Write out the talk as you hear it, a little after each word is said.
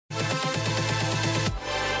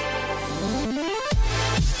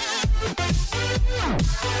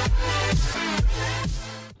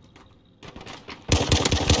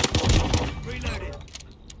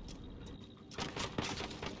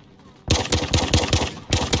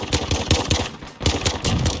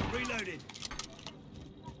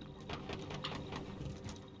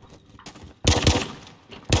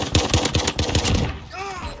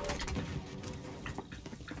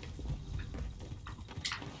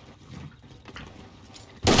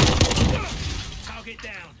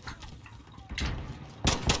Target down.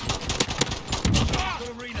 Got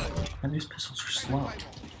a reload. And these pistols are slow.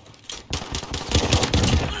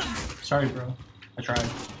 Sorry, bro. I tried.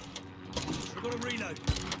 Got a reload.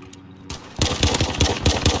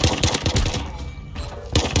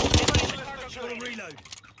 Got a reload.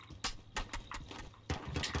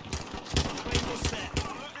 Plane was set.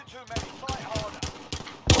 Losing too many. Fight harder.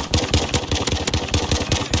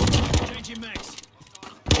 Changing max.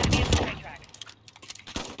 Enemy at the train track.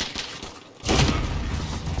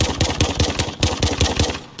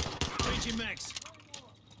 Changing max.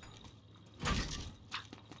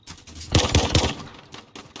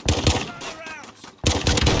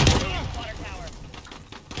 Water tower.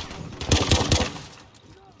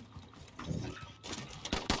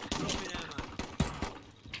 Dropping ammo.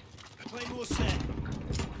 Plane was set.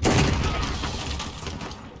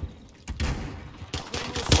 Plane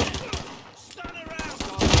was set. Stun around.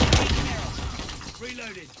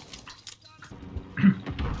 Reloaded.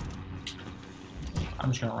 I'm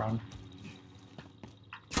just gonna run.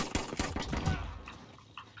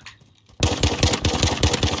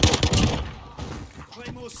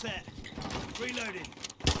 Claymore set. Reloaded.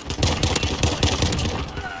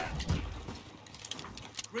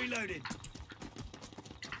 Reloaded.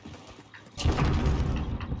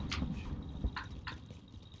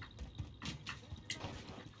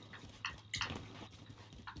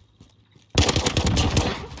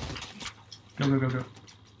 Go, go, go, go.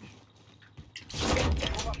 Stay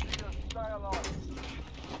alive.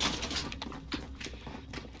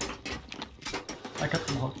 Back up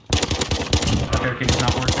the wall. That barricade does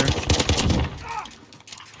not work there.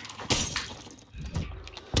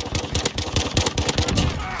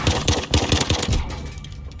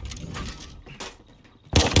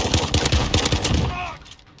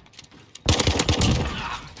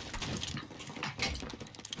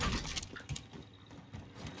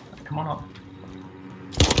 Come on up.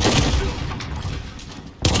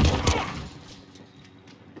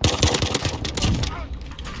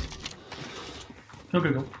 Go, go,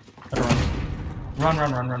 go. Better run. Run,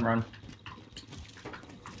 run, run, run, run.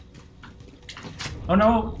 Oh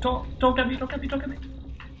no! Don't get me, don't get me, don't get me.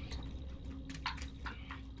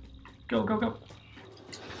 Go, go, go.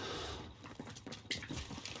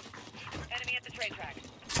 Enemy at the train track.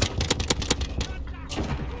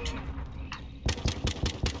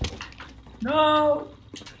 No!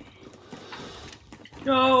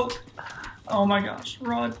 No! Oh my gosh,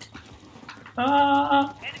 run.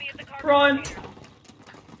 Ah! Enemy at the car. Run!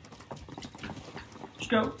 Just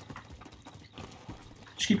go.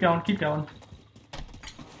 Just keep going, keep going.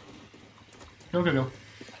 Go, go, go.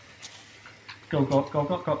 Go, go, go,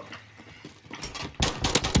 go, go.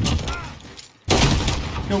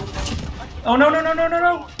 Go. Oh no, no, no, no, no,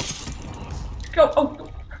 no! Go! Oh! Go.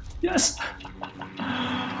 Yes!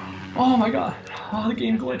 Oh my god. Oh, the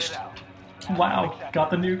game glitched. Wow. Got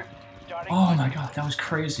the nuke. Oh my god, that was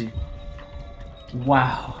crazy.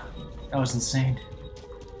 Wow. That was insane.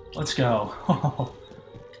 Let's go.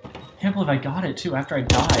 Can't believe I got it too after I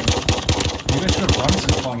died. Maybe I should have run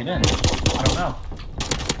instead of calling it in. I don't know.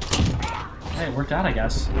 Hey, it worked out, I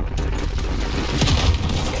guess.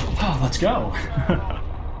 Oh, let's go.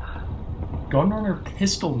 Gun runner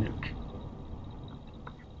pistol nuke.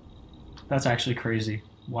 That's actually crazy.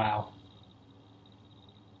 Wow.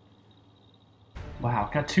 Wow,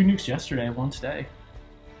 got 2 nukes yesterday, 1 today.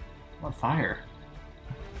 I'm on fire.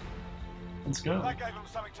 Let's go. That gave them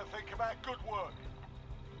something to think about. Good work.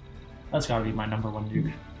 That's gotta be my #1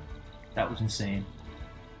 nuke. That was insane.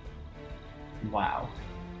 Wow.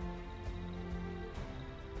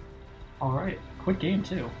 Alright, quick game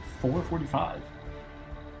too. 4:45.